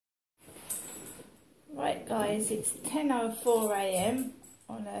Right guys, it's 10:04 AM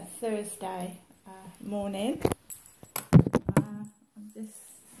on a Thursday morning.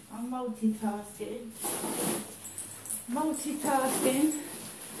 I'm multitasking.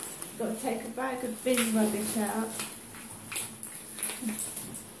 Got to take a bag of bin rubbish out.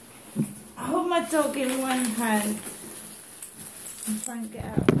 I hold my dog in one hand and try and get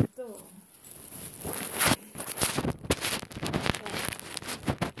out the door.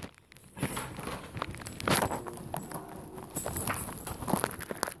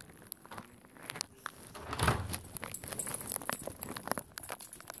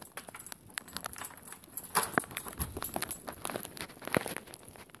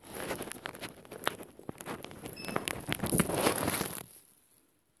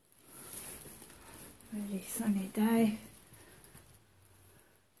 Really sunny day.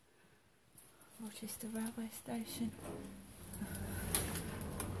 Rochester railway station.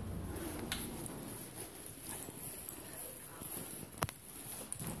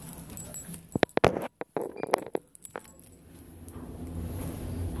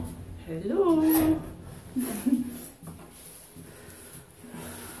 Hello.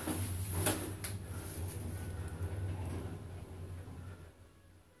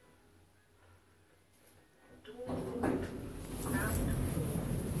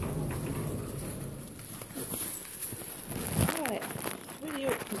 Right, really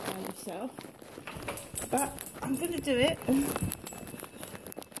awkward by yourself, but I'm going to do it.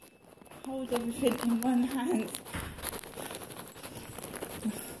 Hold everything in one hand.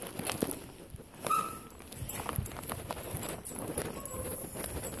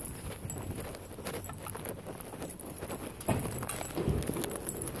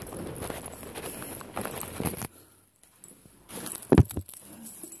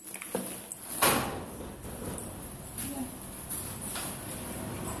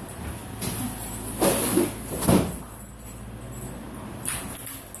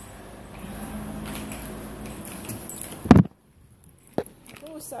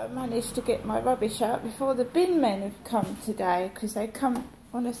 Also managed to get my rubbish out before the bin men have come today, because they come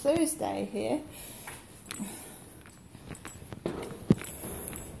on a Thursday here.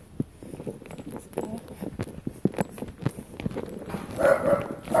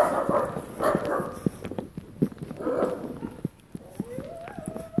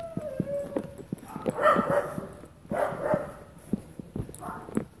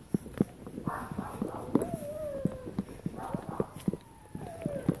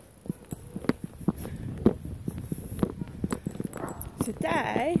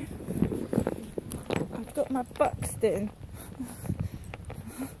 Today, I've got my Buxton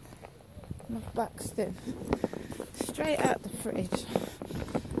straight out the fridge.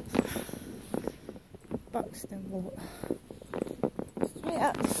 Buxton water, straight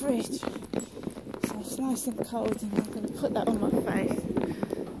out the fridge. So it's nice and cold, and I'm going to put that on my face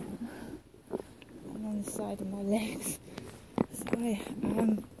and on the side of my legs. So I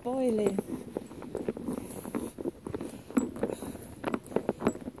am boiling.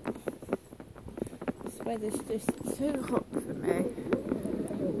 Weather's just too hot for me.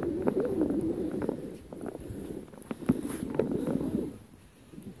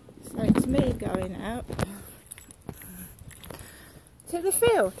 So it's me going out to the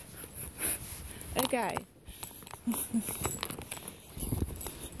field again.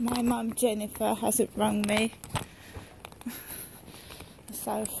 My mum Jennifer hasn't rung me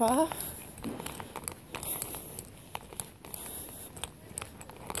so far.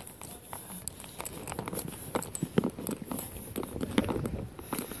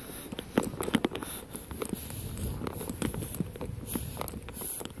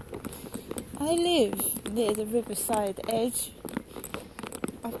 I live near the riverside edge.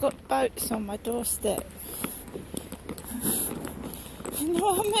 I've got boats on my doorstep. You know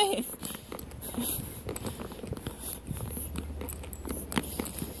what I mean?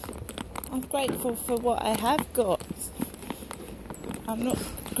 I'm grateful for what I have got. I'm not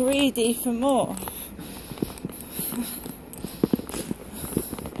greedy for more.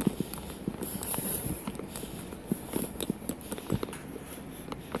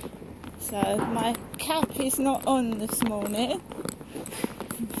 So my cap is not on this morning.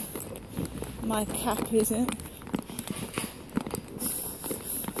 My cap isn't.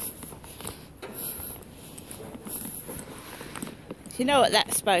 You know what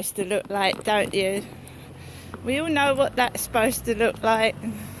that's supposed to look like, don't you? We all know what that's supposed to look like.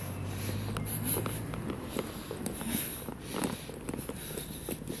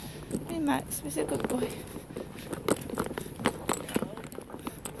 Hey Max, who's a good boy?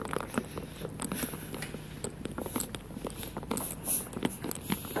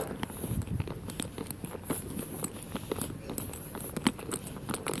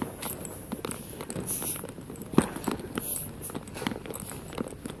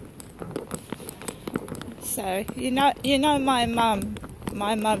 So you know my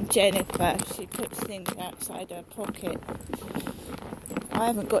mum Jennifer, she puts things outside her pocket. I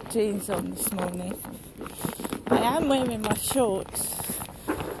haven't got jeans on this morning. I am wearing my shorts.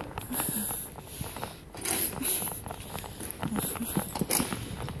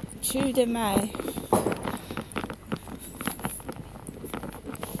 Tudor May.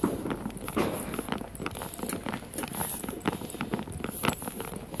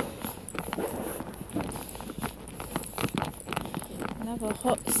 Another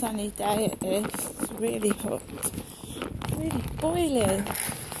hot sunny day it is. It's really hot. Really boiling.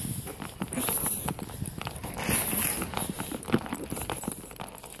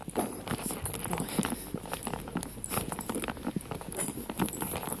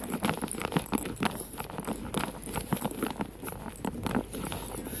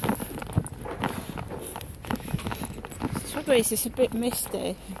 It's a bit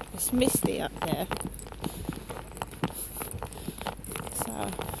misty. It's misty up there.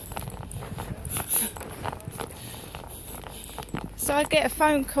 So I get a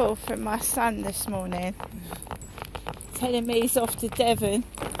phone call from my son this morning telling me he's off to Devon.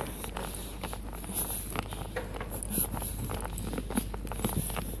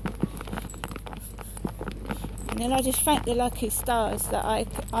 And then I just thank the lucky stars that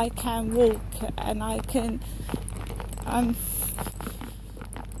I can walk and I'm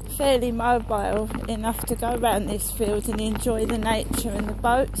fairly mobile enough to go around this field and enjoy the nature and the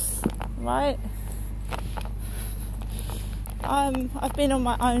boats, right? I've been on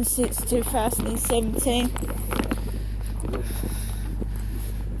my own since 2017.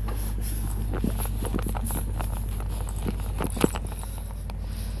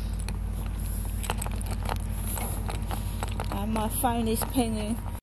 And my phone is pinging.